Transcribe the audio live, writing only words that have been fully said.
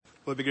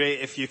Well, it'd be great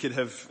if you could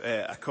have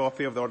a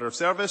copy of the order of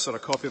service or a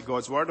copy of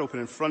God's Word open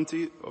in front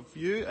of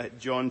you at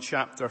John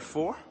chapter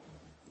 4.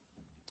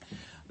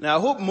 Now, I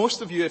hope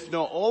most of you, if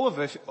not all of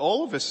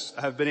us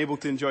have been able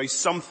to enjoy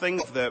something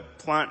of the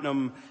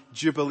Platinum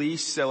Jubilee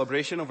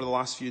celebration over the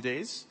last few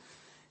days,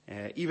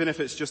 even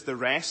if it's just the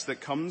rest that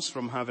comes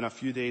from having a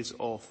few days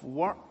off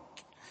work.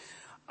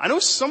 I know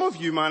some of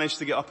you managed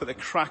to get up at the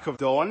crack of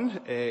dawn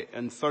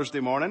on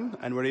Thursday morning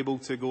and were able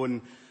to go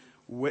and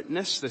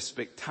witness the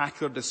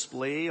spectacular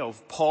display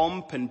of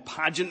pomp and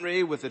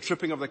pageantry with the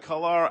tripping of the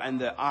colour and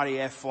the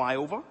RAF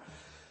flyover.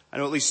 I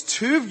know at least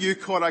two of you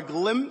caught a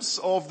glimpse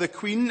of the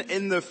Queen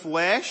in the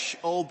flesh,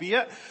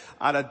 albeit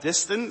at a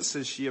distance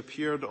as she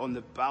appeared on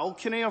the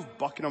balcony of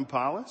Buckingham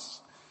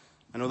Palace.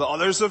 I know that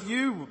others of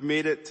you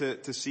made it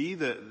to see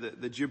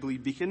the Jubilee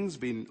beacons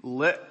being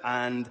lit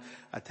and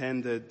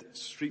attended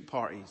street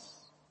parties.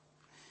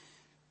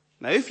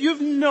 Now, if you've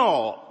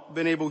not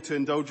been able to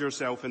indulge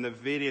yourself in the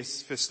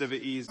various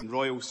festivities and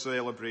royal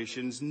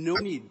celebrations, no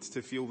need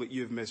to feel that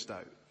you've missed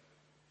out.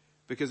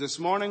 Because this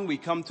morning we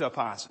come to a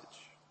passage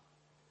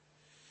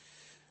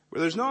where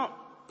there's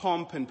not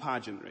pomp and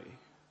pageantry,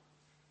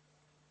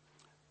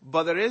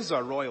 but there is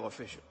a royal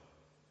official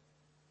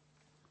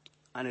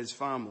and his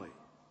family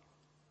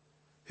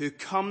who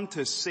come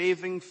to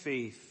saving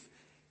faith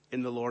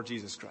in the Lord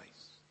Jesus Christ.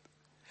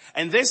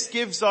 And this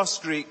gives us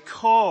great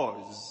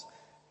cause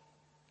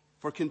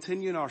for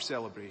continuing our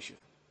celebration.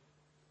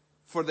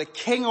 For the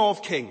King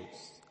of Kings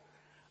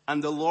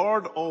and the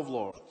Lord of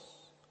Lords,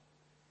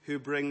 who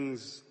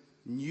brings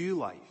new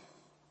life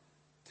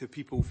to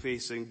people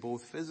facing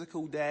both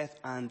physical death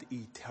and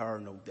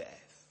eternal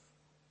death.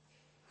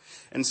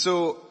 And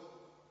so,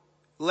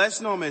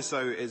 let's not miss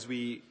out as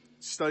we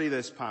study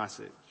this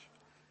passage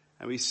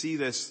and we see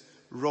this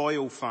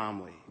royal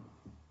family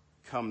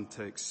come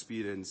to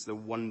experience the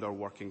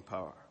wonder-working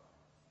power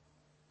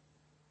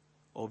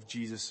of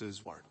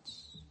Jesus'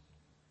 words.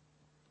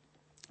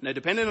 Now,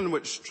 depending on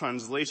which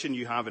translation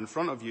you have in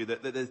front of you,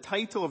 the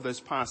title of this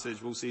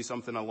passage will say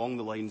something along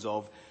the lines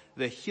of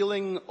the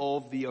healing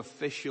of the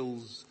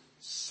official's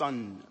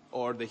son,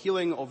 or the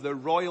healing of the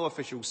royal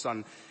official's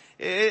son.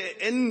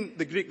 In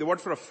the Greek, the word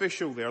for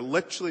official there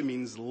literally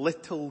means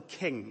little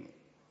king.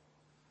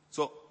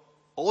 So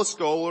all the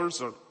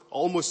scholars are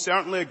almost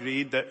certainly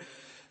agreed that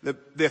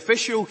the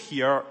official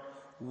here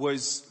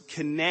was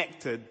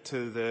connected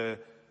to the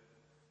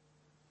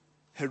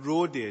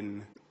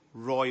Herodian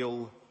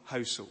royal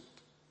household.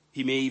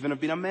 He may even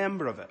have been a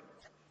member of it,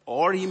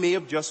 or he may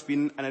have just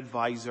been an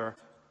advisor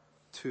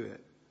to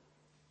it.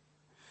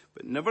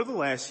 But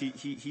nevertheless,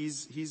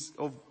 he's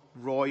of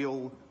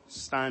royal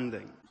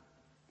standing.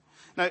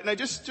 Now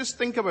just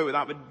think about what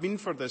that would mean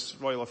for this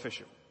royal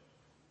official.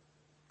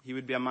 He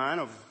would be a man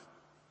of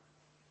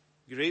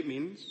great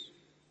means,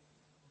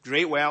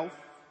 great wealth,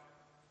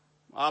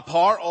 a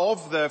part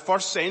of the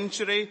first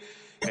century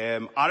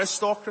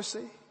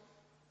aristocracy,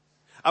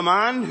 a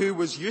man who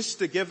was used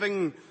to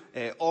giving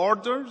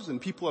orders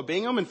and people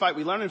obeying him. In fact,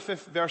 we learn in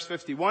verse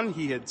 51,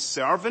 he had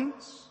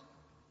servants.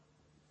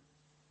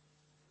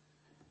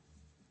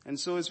 And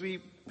so as we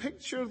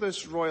picture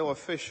this royal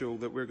official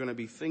that we're going to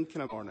be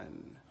thinking about,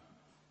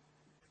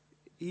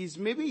 he's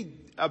maybe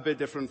a bit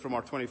different from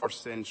our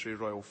 21st century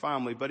royal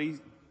family, but he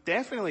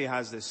definitely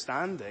has this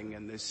standing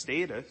and this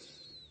status.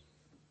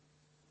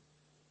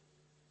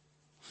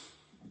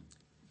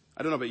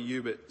 I don't know about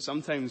you, but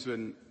sometimes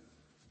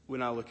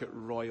when I look at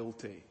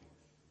royalty,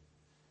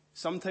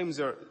 sometimes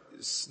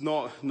it's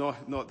not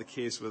the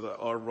case with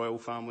our royal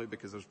family,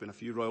 because there's been a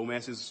few royal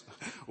messes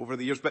over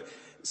the years, but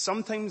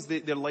sometimes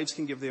their lives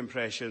can give the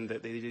impression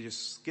that they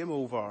just skim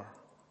over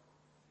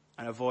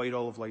and avoid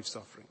all of life's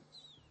sufferings.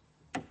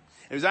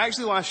 It was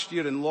actually last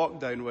year in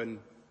lockdown when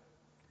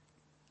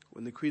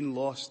the Queen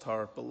lost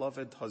her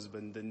beloved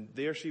husband, and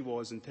there she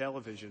was on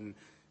television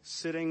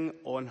sitting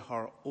on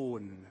her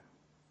own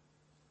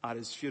at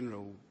his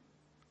funeral,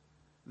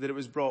 that it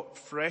was brought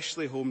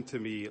freshly home to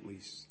me, at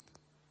least,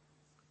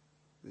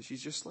 that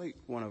she's just like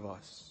one of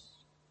us.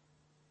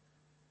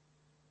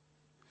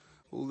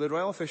 Well, the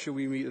royal official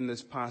we meet in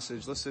this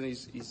passage, listen,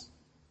 he's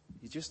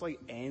just like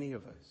any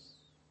of us.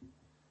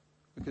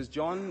 Because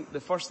John, the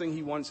first thing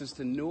he wants us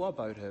to know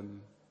about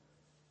him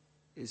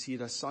is he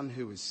had a son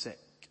who was sick.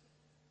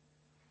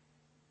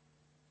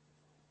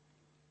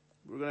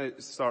 We're going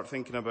to start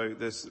thinking about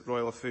this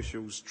royal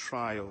official's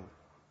trial.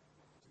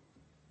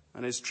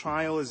 And his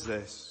trial is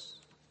this.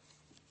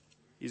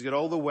 He's got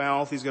all the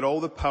wealth, he's got all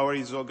the power,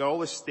 he's got all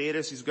the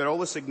status, he's got all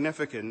the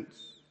significance.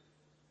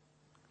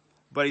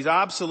 But he's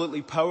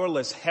absolutely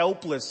powerless,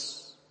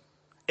 helpless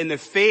in the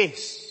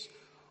face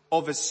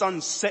of his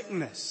son's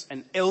sickness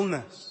and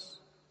illness.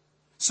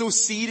 So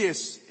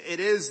serious it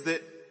is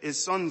that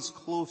his son's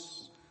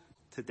close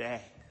to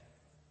death.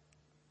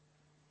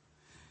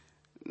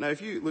 Now,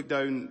 if you look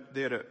down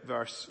there at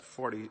verse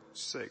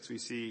 46, we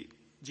see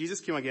Jesus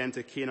came again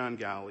to Cana in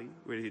Galilee,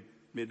 where he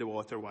made the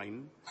water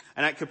wine.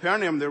 And at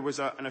Capernaum, there was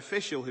an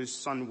official whose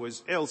son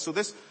was ill. So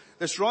this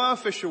royal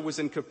official was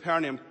in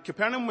Capernaum.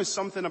 Capernaum was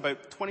something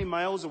about 20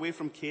 miles away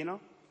from Cana.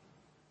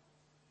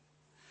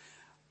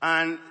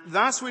 And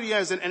that's where he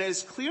is. And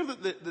it's clear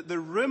that the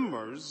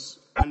rumors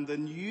and the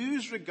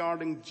news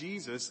regarding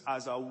Jesus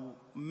as a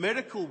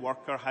miracle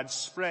worker had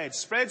spread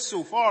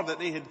so far that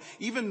they had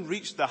even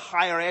reached the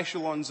higher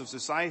echelons of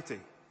society.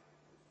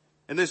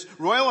 And this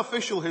royal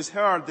official has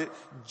heard that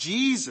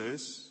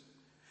Jesus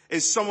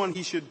is someone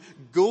he should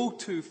go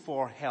to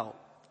for help.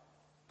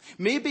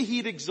 Maybe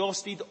he'd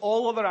exhausted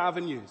all other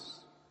avenues.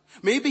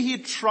 Maybe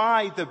he'd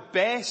tried the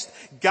best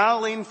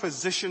Galilean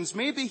physicians.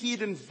 Maybe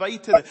he'd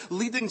invited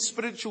leading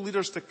spiritual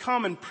leaders to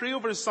come and pray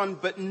over his son,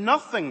 but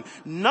nothing,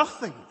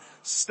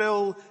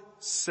 still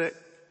sick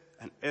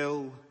and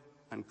ill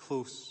and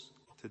close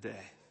to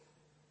death.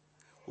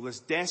 Well, this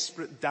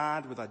desperate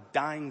dad with a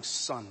dying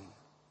son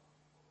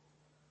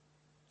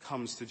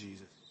comes to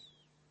Jesus.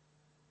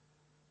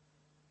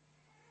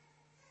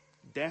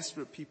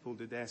 Desperate people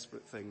do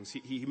desperate things.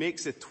 He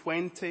makes a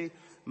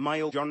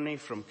 20-mile journey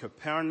from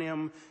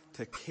Capernaum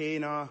to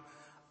Cana.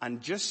 And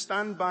just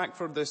stand back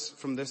from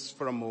this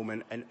for a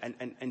moment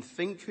and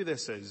think who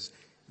this is.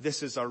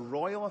 This is a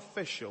royal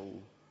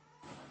official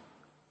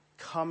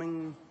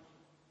coming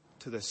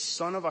to the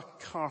son of a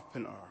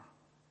carpenter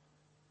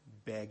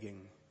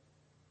begging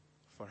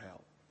for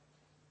help.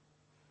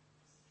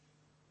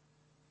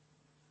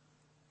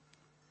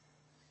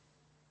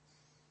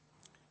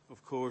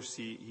 Of course,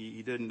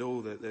 he didn't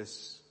know that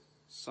this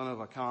son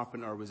of a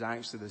carpenter was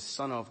actually the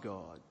Son of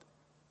God,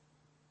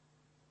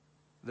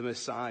 the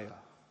Messiah,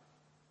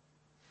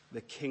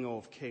 the King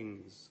of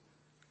Kings,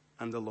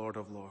 and the Lord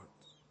of Lords.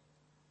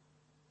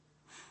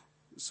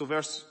 So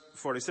verse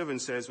 47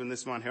 says, when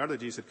this man heard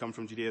that Jesus had come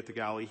from Judea to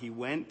Galilee, he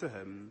went to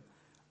him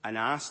and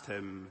asked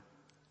him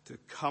to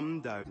come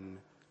down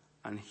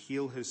and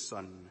heal his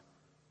son,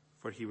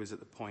 for he was at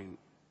the point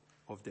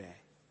of death.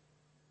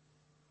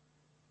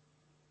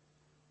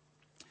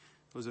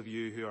 Those of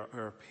you who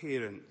are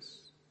parents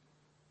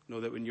know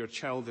that when your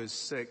child is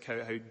sick,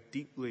 how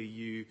deeply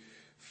you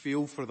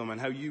feel for them and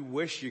how you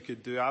wish you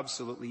could do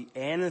absolutely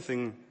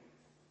anything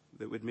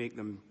that would make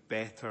them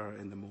better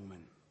in the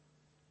moment.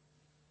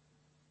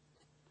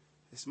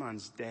 This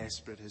man's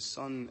desperate. His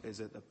son is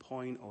at the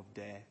point of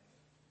death.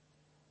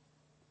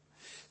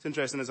 It's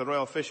interesting, as a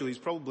royal official, he's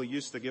probably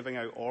used to giving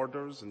out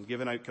orders and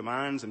giving out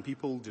commands and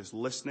people just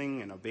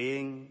listening and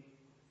obeying.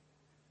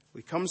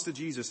 He comes to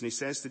Jesus and he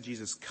says to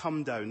Jesus,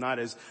 come down. That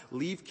is,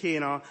 leave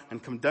Cana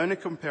and come down to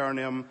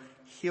Capernaum,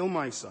 heal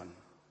my son.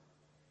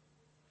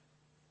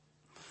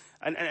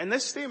 And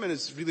this statement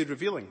is really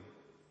revealing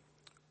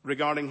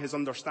regarding his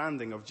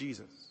understanding of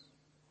Jesus.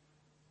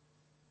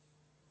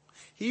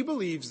 He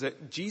believes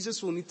that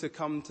Jesus will need to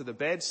come to the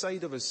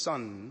bedside of his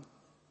son.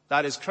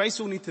 That is,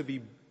 Christ will need to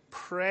be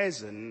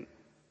present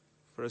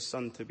for his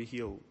son to be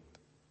healed.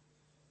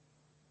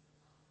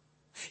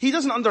 He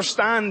doesn't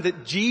understand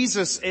that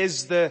Jesus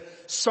is the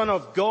Son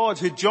of God,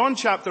 who John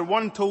chapter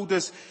 1 told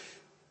us,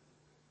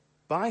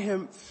 by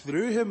him,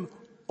 through him,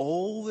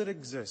 all that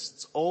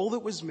exists, all that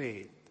was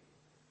made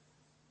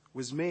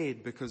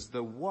because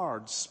the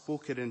Word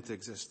spoke it into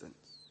existence.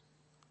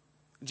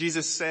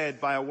 Jesus said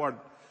by a word,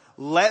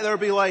 let there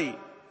be light,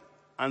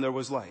 and there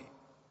was light.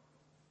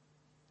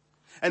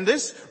 And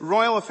this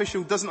royal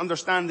official doesn't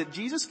understand that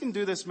Jesus can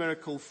do this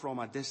miracle from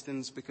a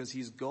distance because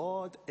he's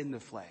God in the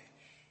flesh.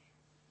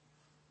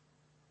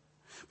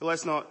 But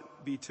let's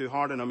not be too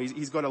hard on him.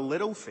 He's got a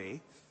little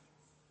faith,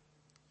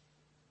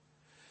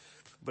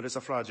 but it's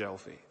a fragile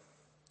faith.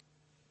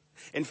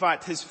 In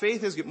fact, his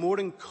faith has got more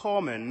in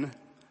common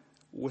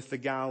with the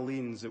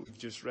Galileans that we've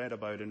just read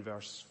about in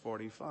verse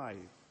 45.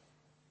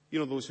 You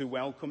know, those who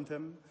welcomed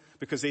him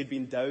because they'd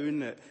been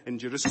down in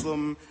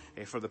Jerusalem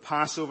for the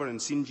Passover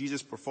and seen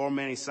Jesus perform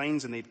many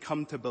signs, and they'd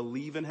come to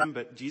believe in him,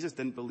 but Jesus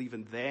didn't believe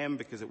in them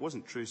because it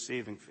wasn't true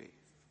saving faith.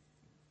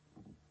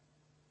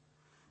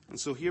 And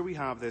so here we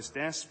have this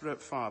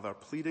desperate father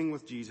pleading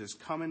with Jesus,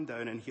 come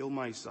down and heal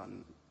my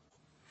son.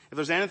 If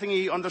there's anything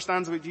he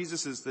understands about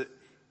Jesus, is that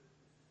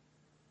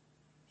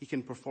he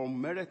can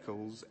perform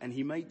miracles, and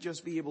he might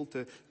just be able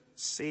to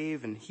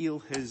save and heal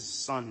his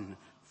son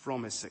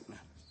from his sickness.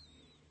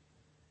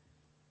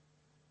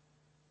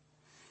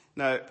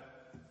 Now,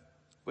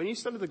 when you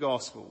study the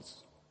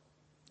Gospels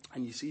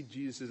and you see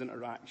Jesus'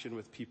 interaction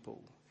with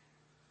people,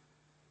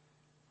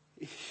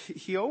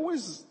 he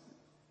always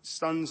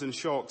stuns and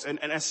shocks, and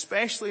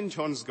especially in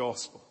John's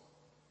Gospel.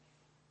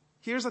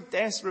 Here's a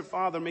desperate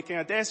father making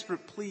a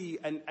desperate plea,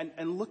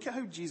 and look at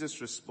how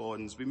Jesus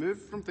responds. We move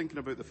from thinking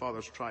about the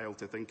father's trial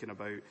to thinking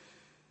about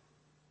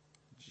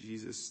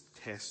Jesus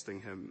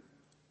testing him.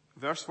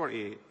 Verse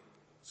 48,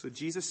 so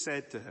Jesus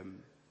said to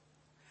him,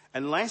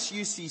 unless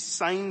you see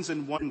signs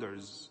and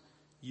wonders,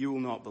 you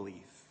will not believe.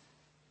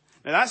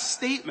 Now that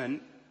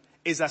statement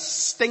is a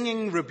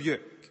stinging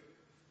rebuke.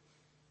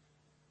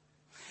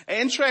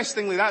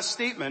 Interestingly, that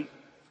statement,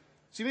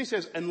 see when he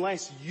says,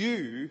 unless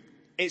you,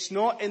 it's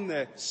not in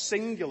the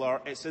singular,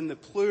 it's in the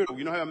plural.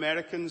 You know how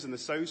Americans in the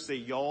South say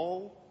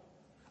y'all?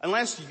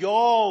 Unless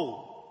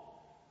y'all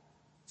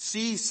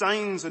see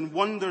signs and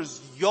wonders,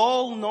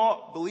 y'all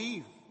not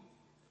believe.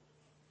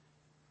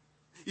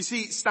 You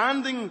see,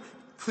 standing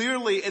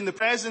Clearly, in the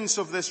presence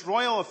of this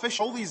royal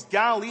official, all these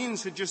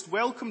Galileans had just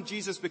welcomed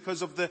Jesus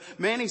because of the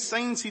many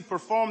signs he'd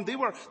performed. They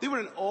were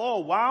in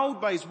awe,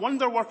 wowed by his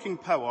wonder-working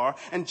power.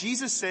 And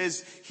Jesus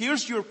says,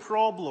 here's your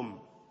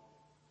problem.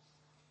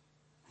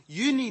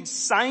 You need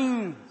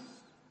signs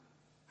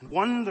and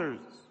wonders.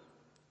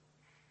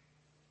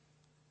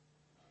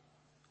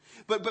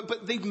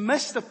 But they've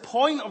missed the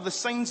point of the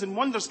signs and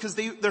wonders because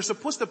they're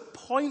supposed to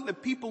point the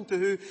people to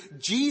who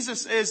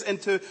Jesus is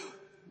and to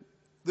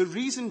the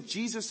reason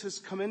Jesus has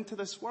come into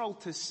this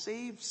world, to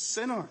save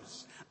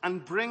sinners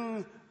and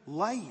bring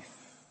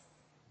life.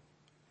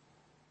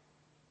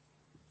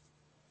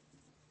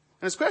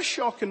 And it's quite a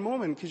shocking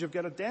moment because you've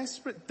got a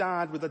desperate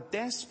dad with a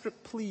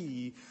desperate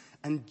plea,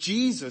 and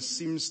Jesus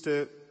seems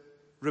to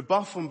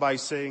rebuff him by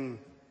saying,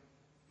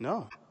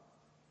 no.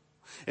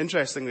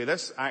 Interestingly,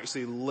 this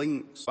actually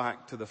links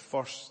back to the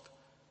first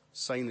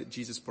sign that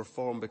Jesus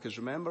performed, because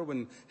remember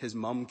when his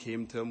mum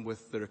came to him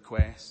with the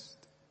request?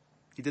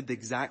 He did the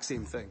exact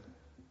same thing.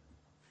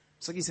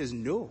 It's like he says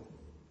no.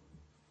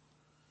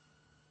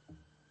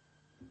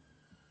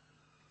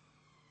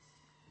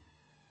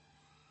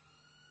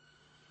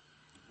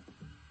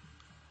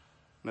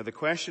 Now the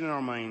question in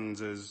our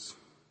minds is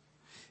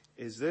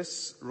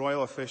this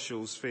royal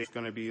official's faith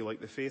going to be like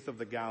the faith of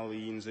the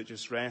Galileans that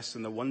just rests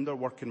in the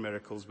wonder-working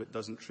miracles but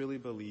doesn't truly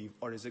believe?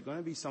 Or is it going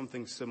to be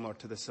something similar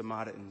to the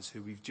Samaritans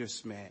who we've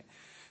just met,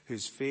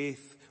 whose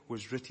faith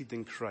was rooted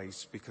in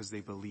Christ because they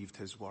believed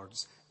his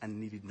words and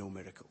needed no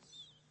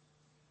miracles?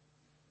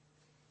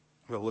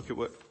 Well, look at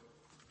what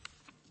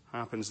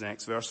happens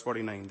next. Verse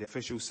 49, the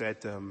official said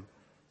to him,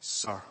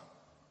 "Sir,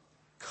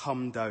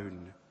 come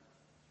down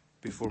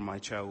before my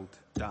child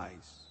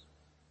dies."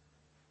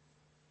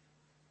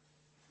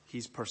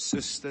 He's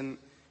persistent.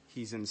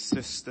 He's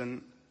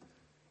insistent.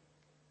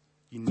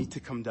 You need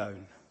to come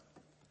down.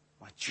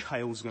 My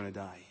child's going to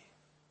die.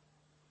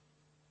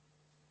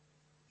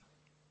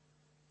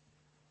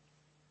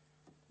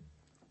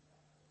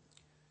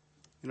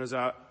 You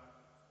know,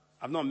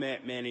 I've not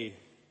met many.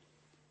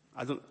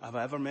 Have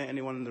I ever met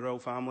anyone in the royal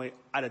family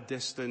at a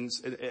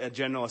distance, at a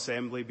general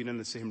assembly, been in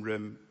the same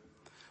room?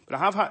 But I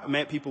have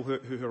met people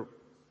who are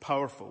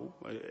powerful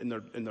in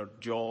their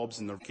jobs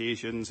and their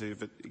vocations,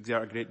 who've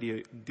exerted a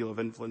great deal of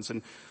influence.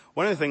 And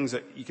one of the things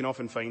that you can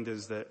often find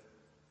is that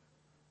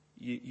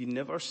you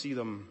never see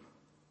them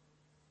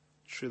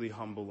truly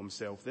humble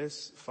themselves.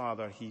 This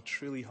father, he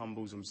truly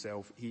humbles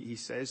himself. He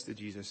says to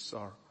Jesus,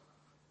 "Sir,"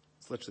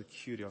 it's literally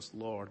curious,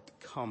 "Lord,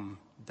 come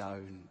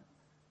down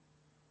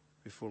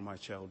before my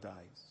child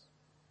dies."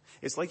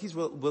 It's like he's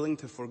willing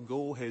to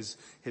forgo his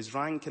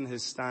rank and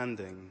his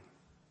standing,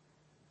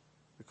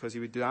 because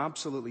he would do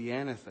absolutely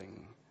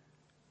anything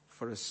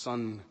for his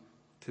son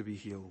to be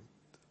healed.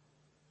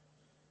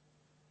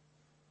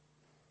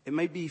 It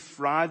might be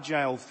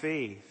fragile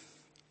faith,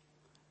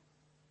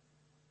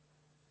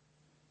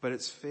 but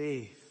it's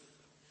faith.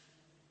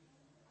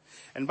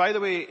 And by the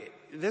way,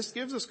 this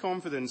gives us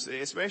confidence,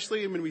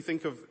 especially when we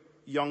think of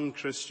young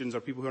Christians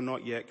or people who are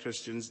not yet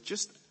Christians,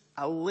 just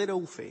a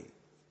little faith.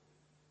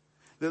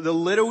 The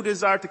little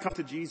desire to come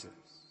to Jesus.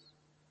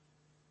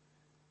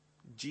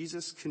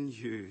 Jesus can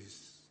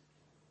use.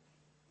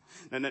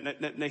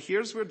 Now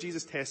here's where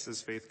Jesus tests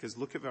his faith, because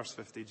look at verse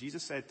 50.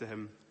 Jesus said to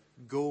him,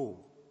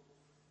 "Go,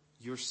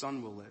 your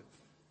son will live."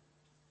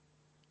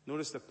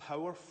 Notice the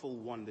powerful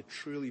one, the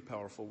truly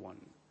powerful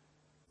one,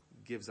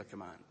 gives a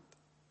command.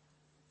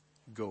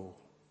 Go.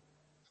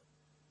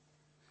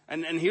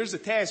 And here's the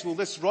test. Will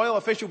this royal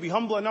official be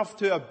humble enough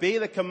to obey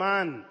the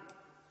command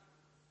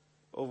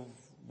of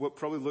what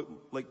probably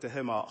looked like to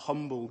him a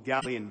humble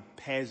Galilean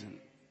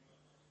peasant?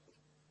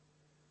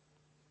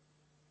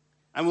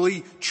 And will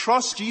he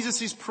trust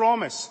Jesus'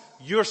 promise?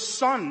 Your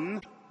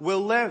son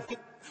will live.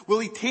 Will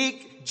he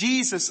take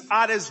Jesus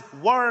at his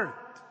word?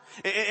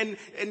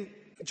 In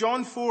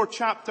John 4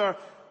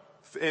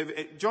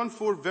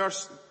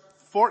 verse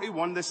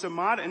 41, the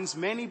Samaritans,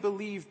 many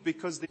believed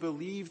because they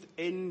believed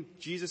in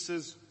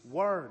Jesus'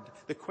 word.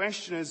 The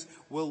question is,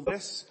 will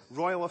this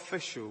royal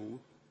official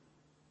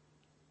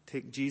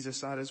take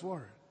Jesus at his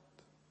word?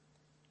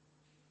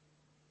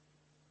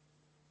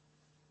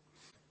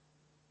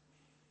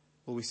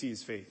 Will we see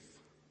his faith?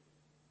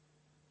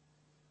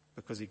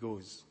 Because he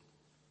goes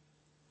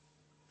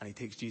and he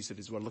takes Jesus at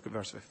his word. Look at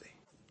verse 50.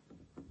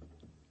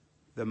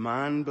 The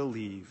man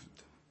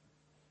believed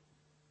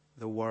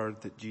the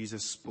word that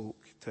Jesus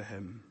spoke to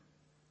him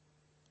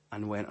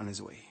and went on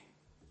his way.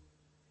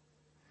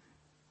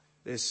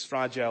 This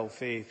fragile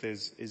faith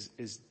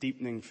is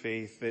deepening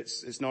faith.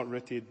 It's not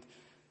rooted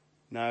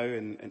now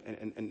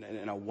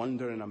in a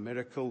wonder and a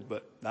miracle,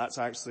 but that's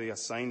actually a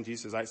sign.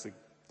 Jesus is actually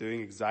doing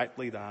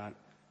exactly that.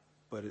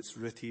 But it's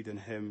rooted in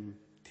him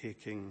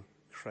taking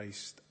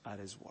Christ at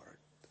his word.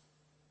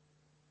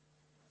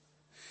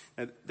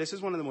 Now, this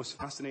is one of the most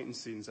fascinating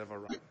scenes ever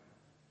read.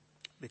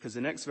 Because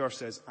the next verse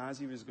says, as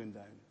he was going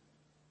down,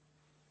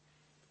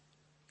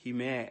 he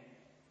met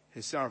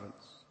his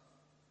servants.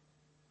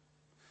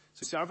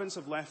 So servants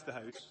have left the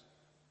house,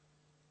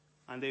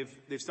 and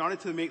they've started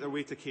to make their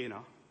way to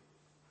Cana.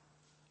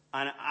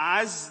 And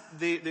as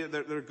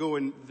they're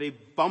going, they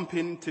bump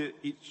into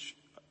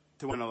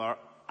one another.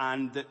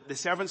 And the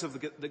servants of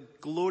the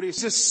glorious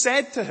Jesus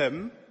said to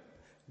him,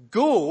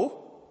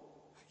 "Go,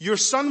 your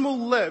son will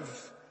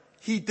live."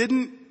 He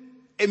didn't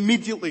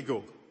immediately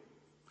go.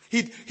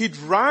 He'd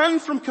ran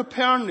from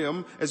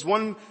Capernaum, as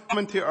one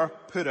commentator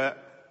put it,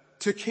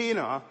 to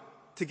Cana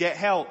to get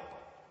help.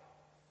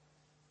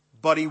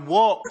 But he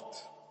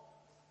walked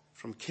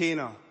from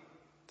Cana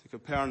to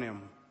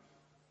Capernaum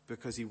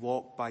because he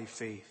walked by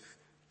faith,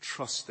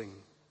 trusting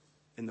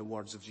in the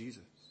words of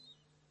Jesus.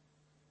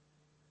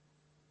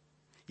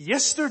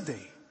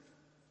 Yesterday,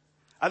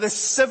 at the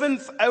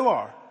 7th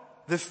hour,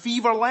 the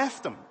fever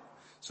left him.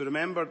 So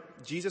remember,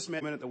 Jesus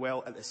met him at the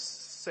well at the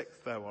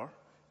 6th hour,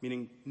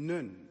 meaning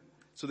noon.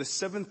 So the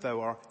 7th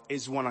hour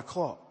is 1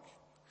 o'clock.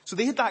 So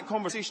they had that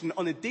conversation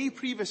on the day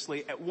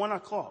previously at 1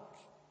 o'clock.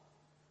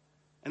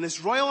 And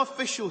this royal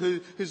official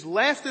who's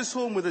left his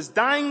home with his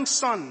dying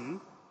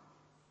son,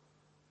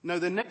 now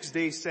the next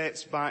day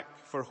sets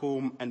back for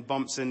home and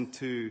bumps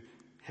into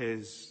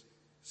his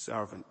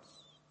servants.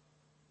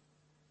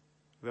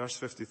 Verse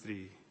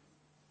 53.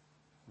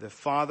 The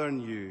father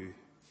knew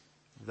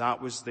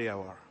that was the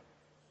hour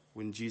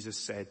when Jesus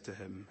said to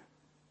him,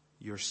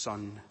 "Your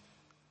son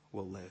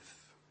will live."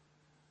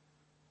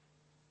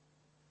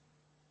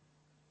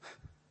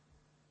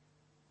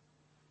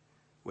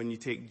 When you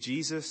take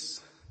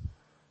Jesus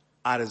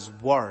at his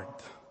word,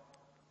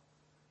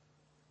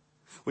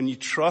 when you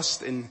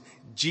trust in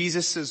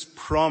Jesus'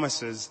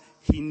 promises,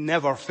 he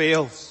never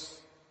fails.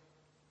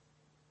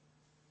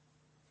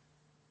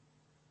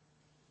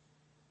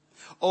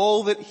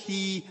 All that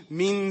he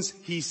means,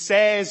 he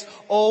says.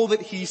 All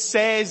that he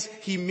says,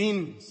 he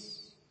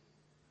means.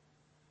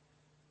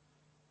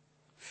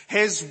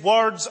 His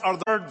words are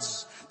the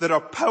words that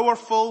are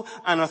powerful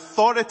and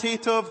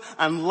authoritative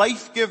and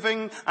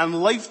life-giving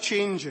and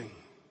life-changing.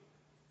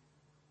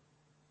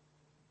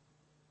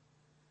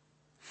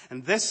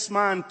 And this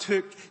man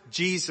took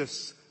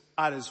Jesus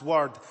at his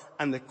word.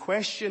 And the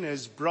question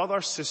is,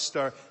 brother,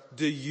 sister,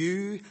 do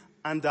you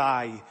and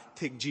I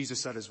take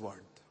Jesus at his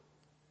word?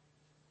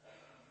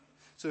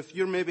 So if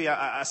you're maybe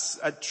a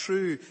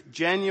true,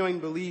 genuine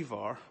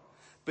believer,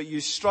 but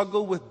you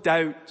struggle with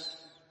doubts,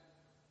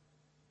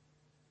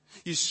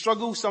 you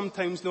struggle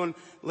sometimes knowing,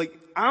 like,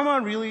 am I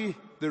really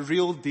the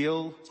real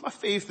deal? Is my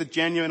faith the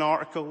genuine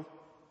article?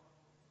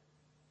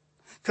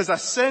 Because I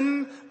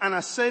sin and I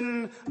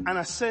sin and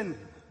I sin.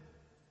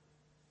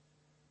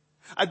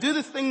 I do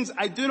the things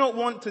I do not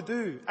want to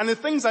do, and the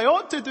things I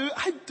ought to do,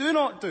 I do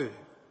not do.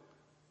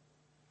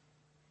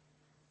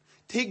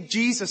 Take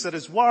Jesus at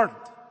his word.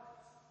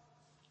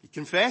 You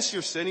confess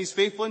your sin, he's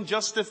faithful and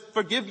just to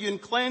forgive you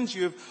and cleanse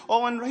you of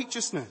all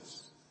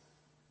unrighteousness.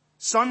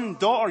 Son,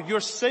 daughter,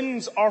 your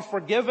sins are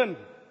forgiven.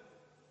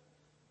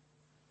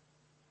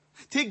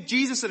 Take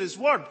Jesus at his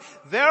word.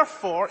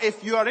 Therefore,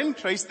 if you are in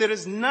Christ, there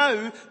is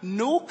now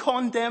no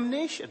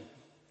condemnation.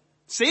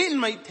 Satan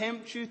might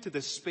tempt you to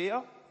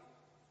despair,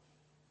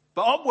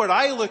 but upward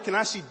I look and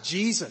I see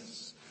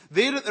Jesus,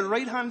 there at the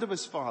right hand of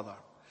his Father,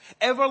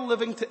 ever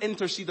living to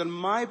intercede on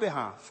my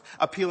behalf,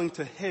 appealing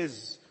to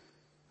his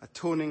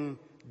atoning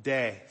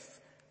death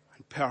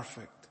and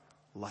perfect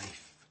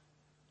life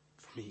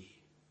for me.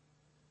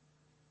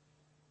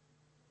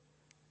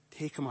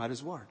 Take him at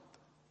his word.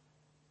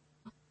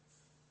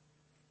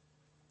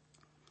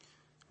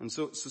 And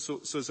so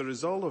as a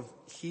result of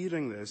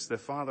hearing this, the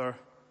Father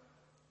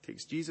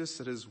takes Jesus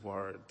at his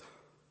word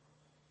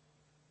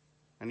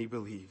and he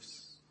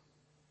believes.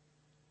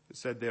 It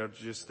said there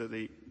just at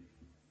the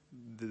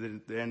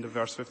end of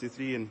verse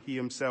 53, and he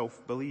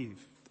himself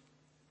believed.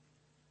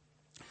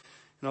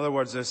 In other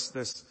words,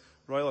 this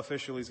royal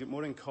official, he's got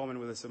more in common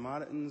with the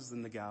Samaritans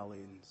than the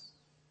Galileans.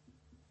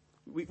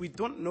 We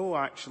don't know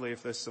actually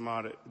if this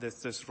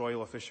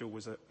royal official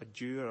was a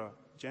Jew or a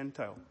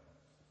Gentile.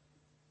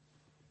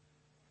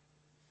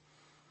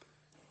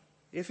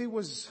 If he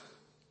was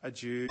a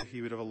Jew,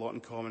 he would have a lot in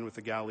common with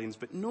the Galileans,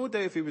 but no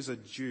doubt if he was a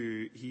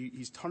Jew,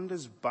 he's turned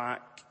his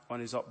back on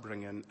his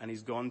upbringing and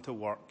he's gone to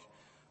work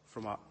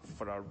for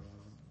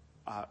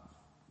a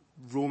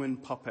Roman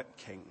puppet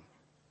king.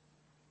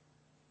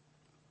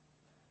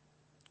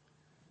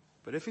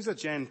 But if he's a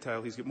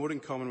Gentile, he's got more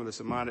in common with the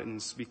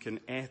Samaritans, speaking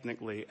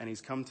ethnically, and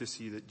he's come to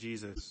see that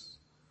Jesus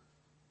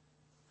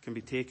can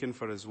be taken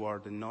for his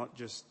word and not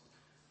just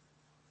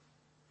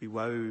be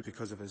wowed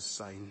because of his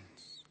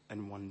signs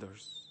and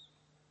wonders.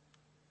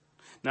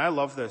 Now I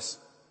love this.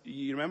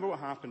 You remember what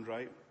happened,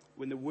 right?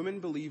 When the woman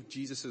believed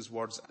Jesus'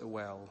 words at the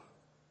well,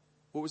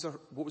 what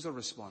was her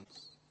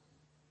response?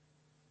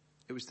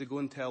 It was to go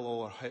and tell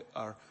all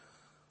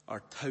our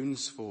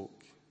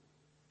townsfolk,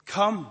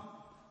 "Come,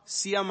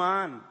 see a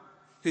man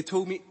who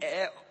told me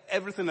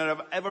everything that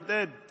I've ever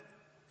did.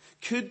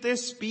 Could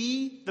this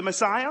be the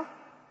Messiah?"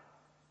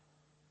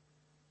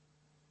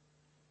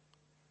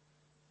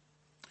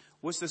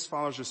 What's this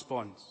father's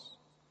response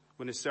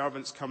when his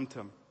servants come to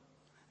him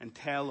and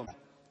tell him,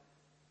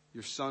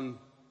 "Your son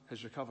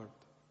has recovered"?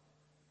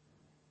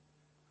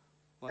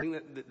 Well, I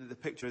think that the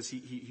picture is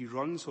he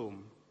runs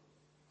home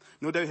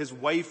No doubt his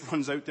wife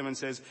runs out to him and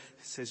says,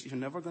 "You're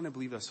never going to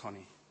believe this,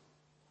 honey.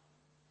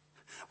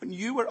 When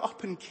you were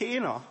up in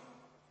Cana,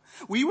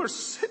 we were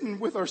sitting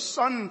with our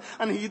son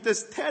and he had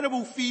this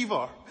terrible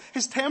fever.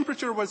 His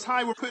temperature was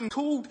high. We're putting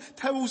cold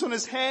towels on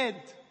his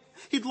head.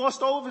 He'd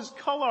lost all of his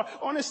colour.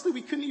 Honestly,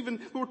 we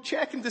were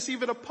checking to see if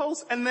he had a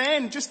pulse. And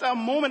then, just at a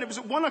moment, it was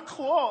at 1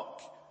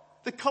 o'clock.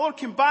 The colour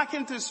came back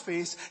into his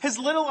face. His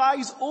little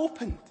eyes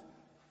opened.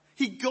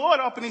 He got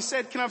up and he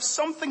said, 'Can I have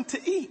something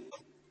to eat?'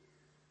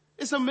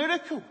 It's a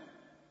miracle."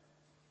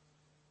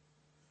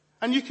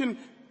 And you can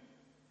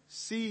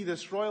see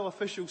this royal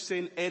official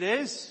saying, "It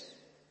is.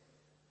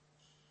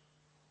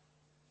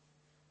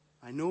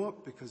 I know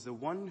it because the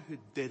one who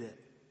did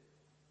it,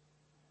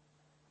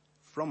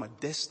 from a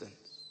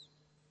distance,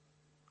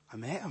 I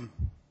met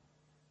him.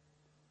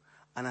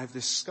 And I've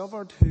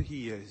discovered who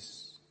he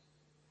is.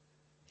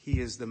 He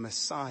is the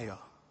Messiah,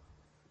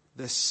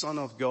 the Son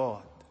of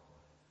God,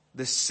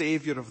 the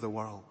Savior of the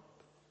world."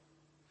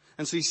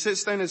 And so he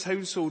sits down in his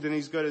household and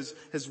he's got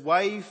his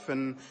wife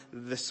and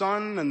the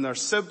son and their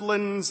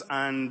siblings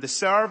and the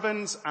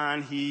servants,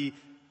 and he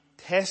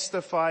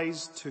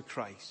testifies to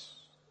Christ.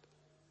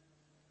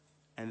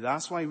 And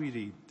that's why we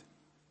read,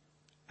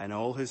 "And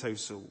all his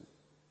household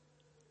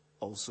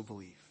also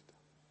believed."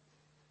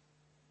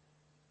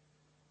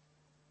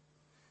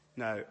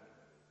 Now,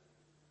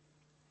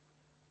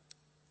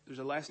 there's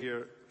a lesson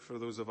here for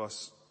those of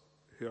us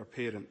who are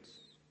parents,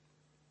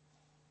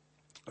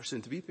 or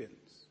soon to be parents.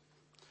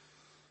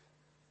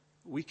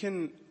 We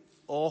can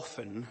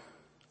often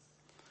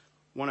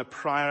want to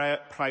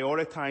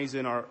prioritize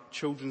in our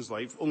children's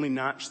life, only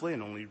naturally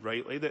and only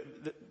rightly,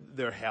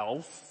 their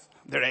health,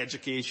 their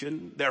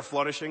education, their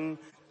flourishing,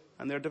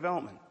 and their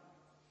development.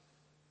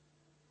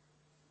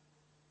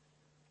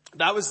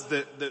 That was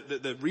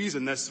the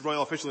reason this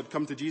royal official had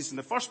come to Jesus in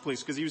the first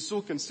place, because he was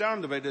so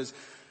concerned about his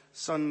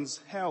son's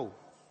health.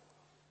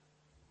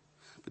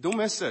 But don't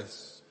miss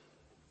this.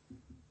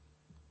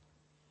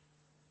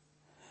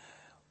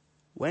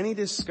 When he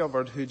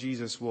discovered who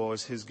Jesus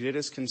was, his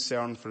greatest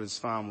concern for his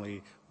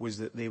family was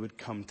that they would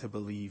come to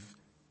believe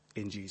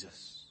in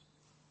Jesus.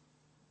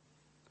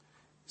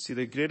 See,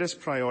 the greatest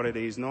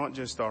priority is not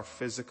just our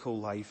physical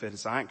life, it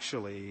is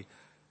actually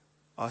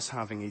us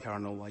having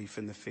eternal life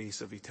in the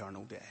face of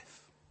eternal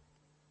death.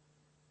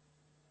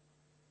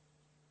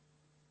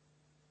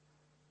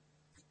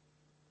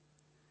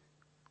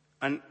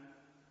 And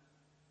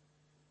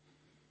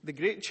the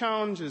great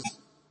challenge is,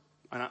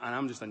 and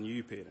I'm just a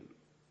new parent,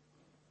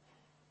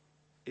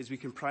 is we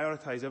can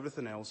prioritize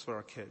everything else for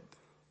our kid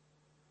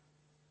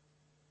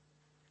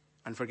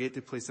and forget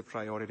to place the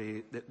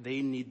priority that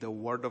they need the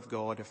Word of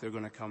God if they're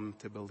going to come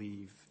to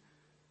believe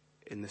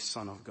in the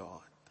Son of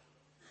God.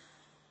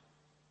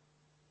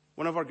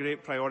 One of our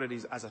great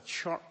priorities as a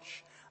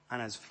church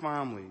and as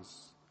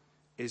families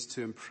is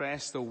to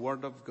impress the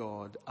Word of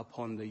God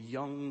upon the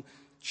young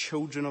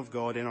children of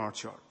God in our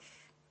church,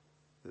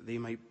 that they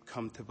might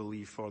come to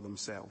believe for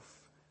themselves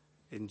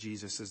in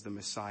Jesus as the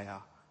Messiah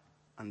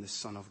and the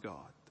Son of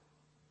God.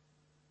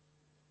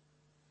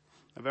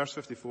 Now, verse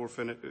 54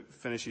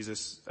 finishes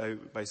this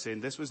out by saying,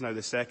 "This was now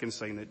the second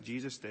sign that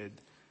Jesus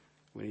did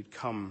when he'd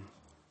come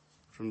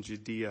from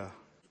Judea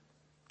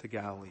to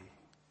Galilee."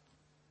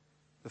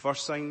 The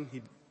first sign,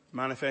 he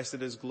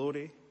manifested his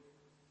glory.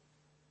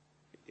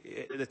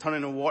 The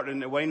turning of water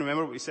into wine,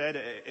 remember what we said?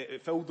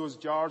 It filled those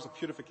jars of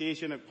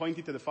purification. It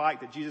pointed to the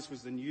fact that Jesus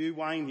was the new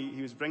wine.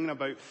 He was bringing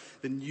about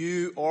the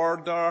new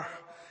order.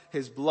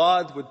 His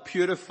blood would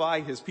purify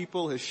his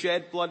people, his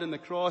shed blood on the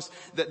cross.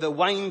 That the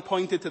wine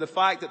pointed to the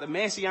fact that the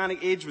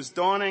Messianic age was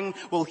dawning.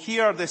 Well,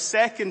 here, the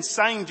second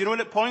sign, do you know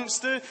what it points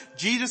to?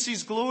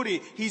 Jesus' glory.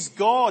 He's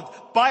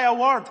God. By a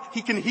word,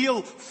 he can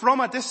heal from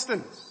a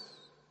distance.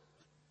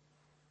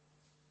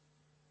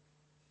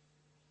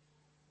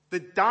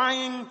 The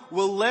dying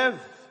will live.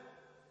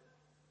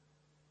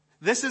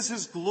 This is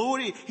his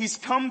glory. He's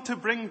come to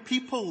bring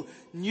people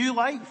new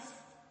life.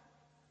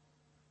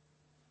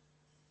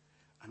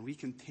 And we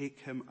can take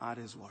him at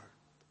his word.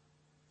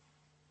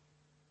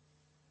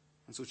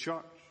 And so,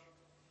 church,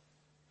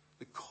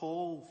 the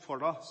call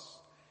for us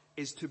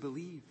is to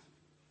believe.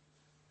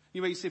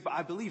 You might say, "But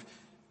I believe."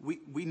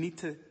 We need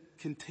to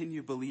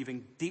continue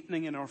believing,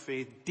 deepening in our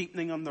faith,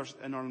 deepening in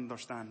our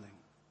understanding.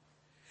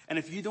 And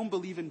if you don't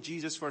believe in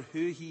Jesus for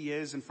who he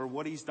is and for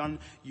what he's done,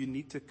 you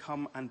need to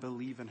come and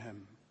believe in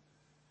him.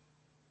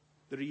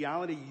 The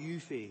reality you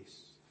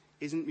face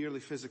isn't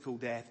merely physical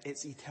death,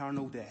 it's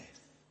eternal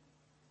death.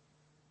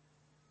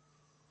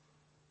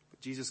 But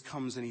Jesus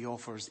comes and he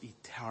offers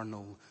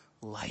eternal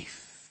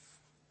life.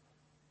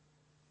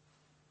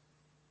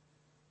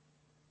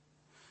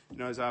 You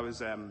know, as I was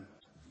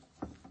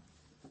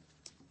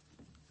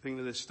thinking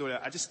of this story,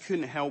 I just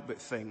couldn't help but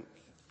think,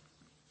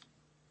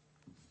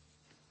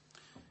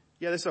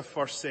 yeah, this is a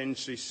first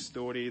century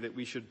story that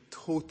we should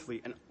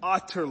totally and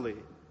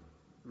utterly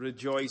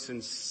rejoice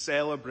and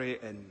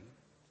celebrate in.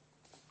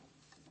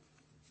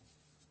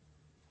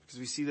 Because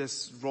we see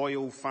this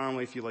royal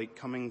family, if you like,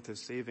 coming to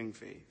saving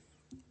faith.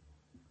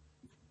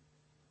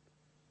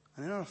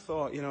 And then I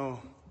thought, you know,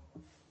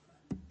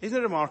 Isn't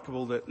it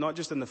remarkable that not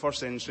just in the first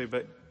century,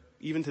 but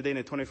even today in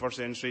the 21st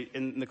century,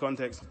 in the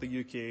context of the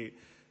UK,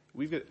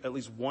 we've got at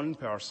least one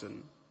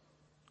person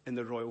in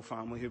the royal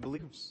family who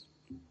believes.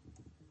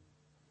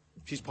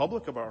 She's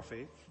public about her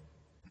faith.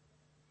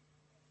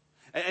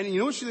 And you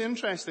know what's really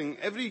interesting?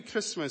 Every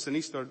Christmas and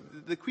Easter,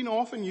 the Queen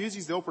often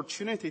uses the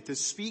opportunity to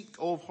speak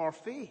of her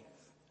faith.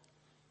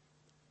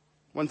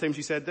 One time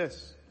she said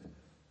this: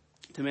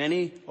 "To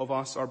many of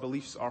us, our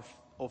beliefs are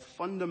of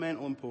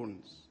fundamental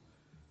importance.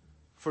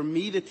 For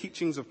me, the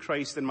teachings of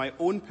Christ and my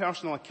own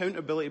personal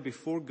accountability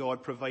before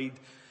God provide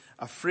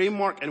a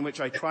framework in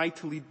which I try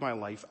to lead my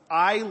life.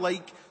 I,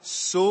 like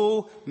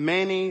so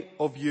many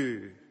of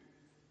you,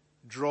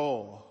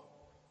 draw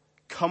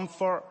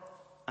comfort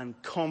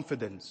and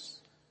confidence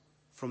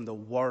from the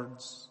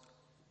words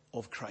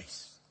of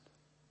Christ."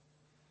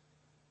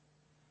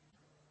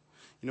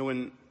 You know,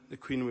 when the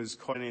Queen was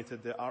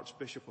coronated, the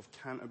Archbishop of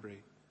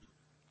Canterbury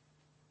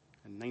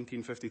in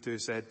 1952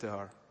 said to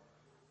her,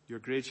 "Your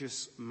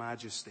Gracious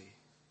Majesty,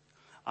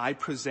 I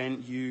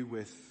present you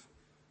with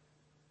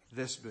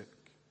this book,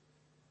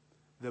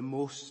 the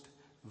most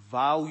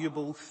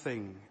valuable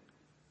thing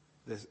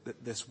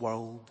that this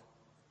world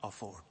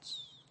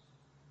affords."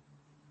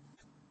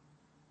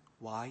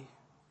 Why?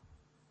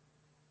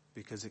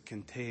 Because it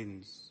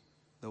contains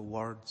the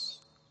words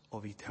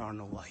of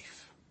eternal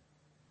life.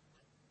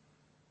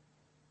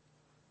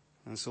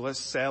 And so let's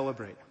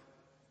celebrate.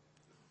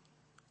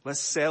 Let's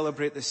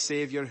celebrate the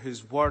Savior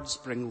whose words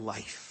bring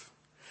life.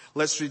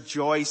 Let's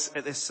rejoice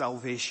at this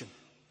salvation.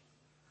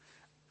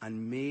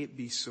 And may it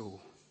be so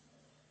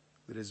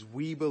that as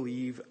we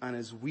believe and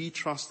as we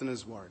trust in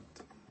His word,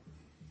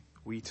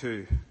 we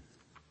too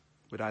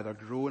would either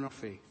grow in our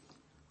faith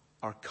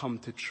or come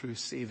to true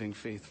saving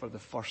faith for the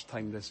first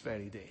time this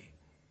very day.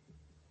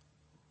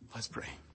 Let's pray.